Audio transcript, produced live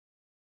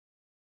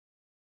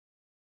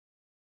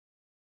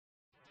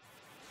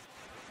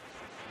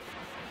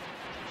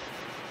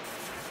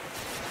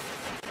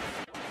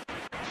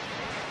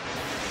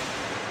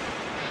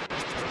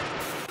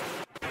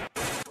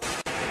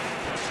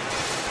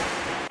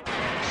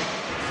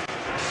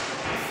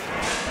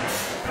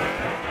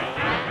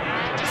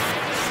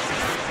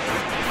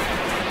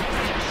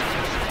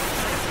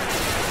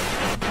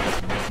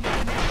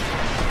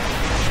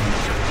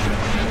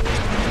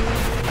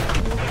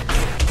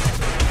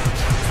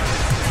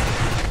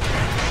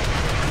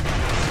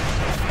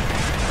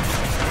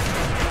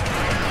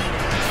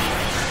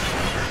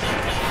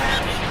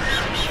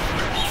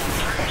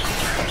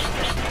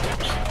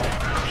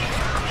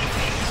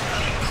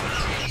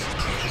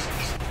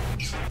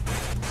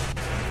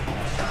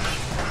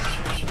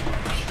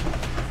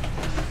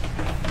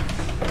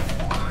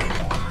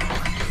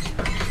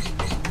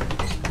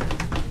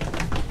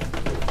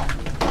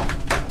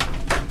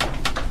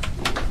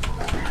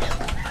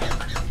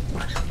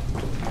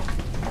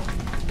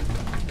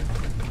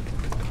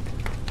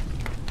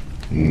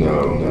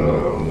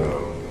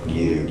No.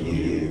 You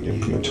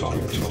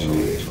hypnotize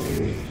me.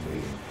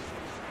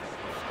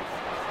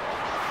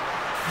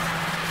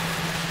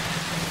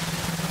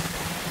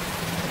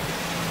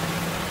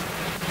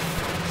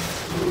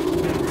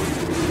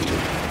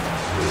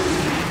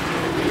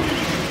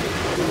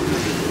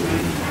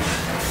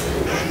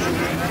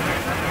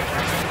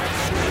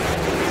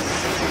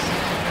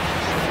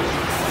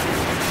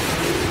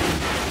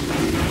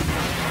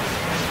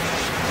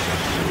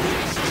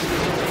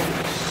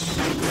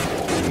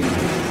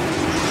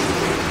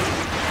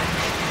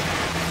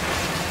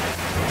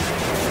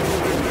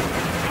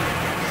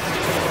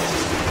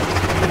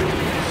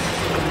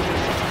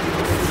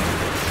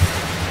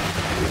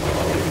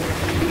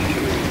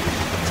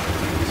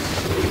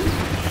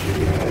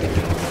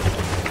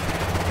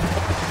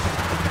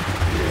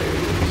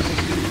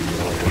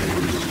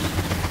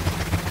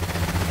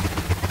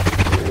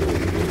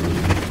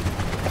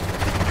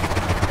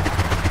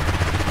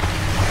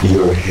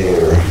 Your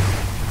hair,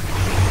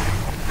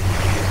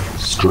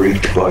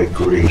 streaked by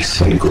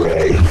grease and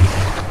gray,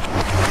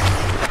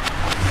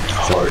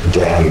 heart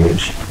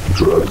damage,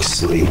 drug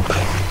sleep,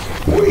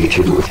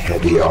 weighted with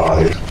heavy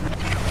eyes,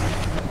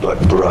 but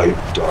bright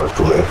dark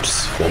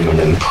lips,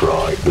 feminine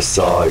pride.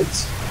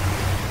 Besides,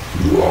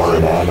 you are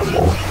an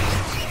animal.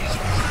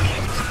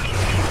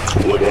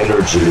 What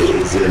energy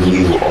is in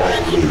you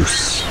all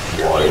loose,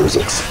 wires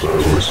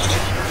exposed.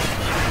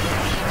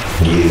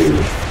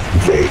 You,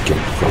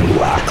 vacant from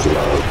lack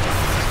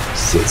love,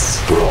 sits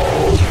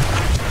sprawled.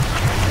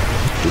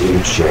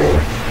 Blue chair,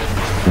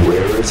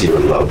 where is your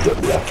love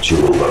that left you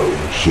alone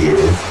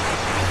here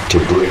to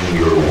bring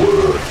your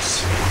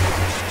words?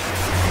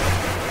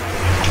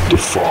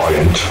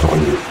 Defiant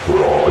on your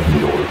broad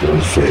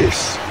northern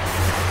face,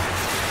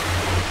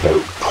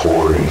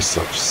 outpouring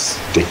such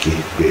sticky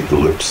big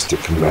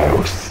lipstick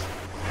mouth.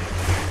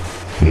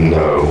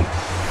 No,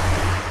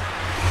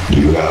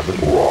 you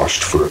haven't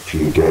washed for a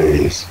few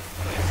days.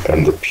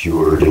 And the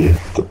purity,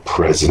 the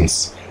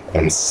presence,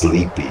 and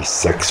sleepy,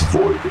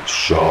 sex-voided,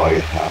 shy,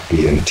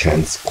 happy,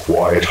 intense,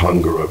 quiet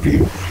hunger of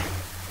you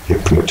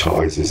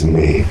hypnotizes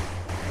me.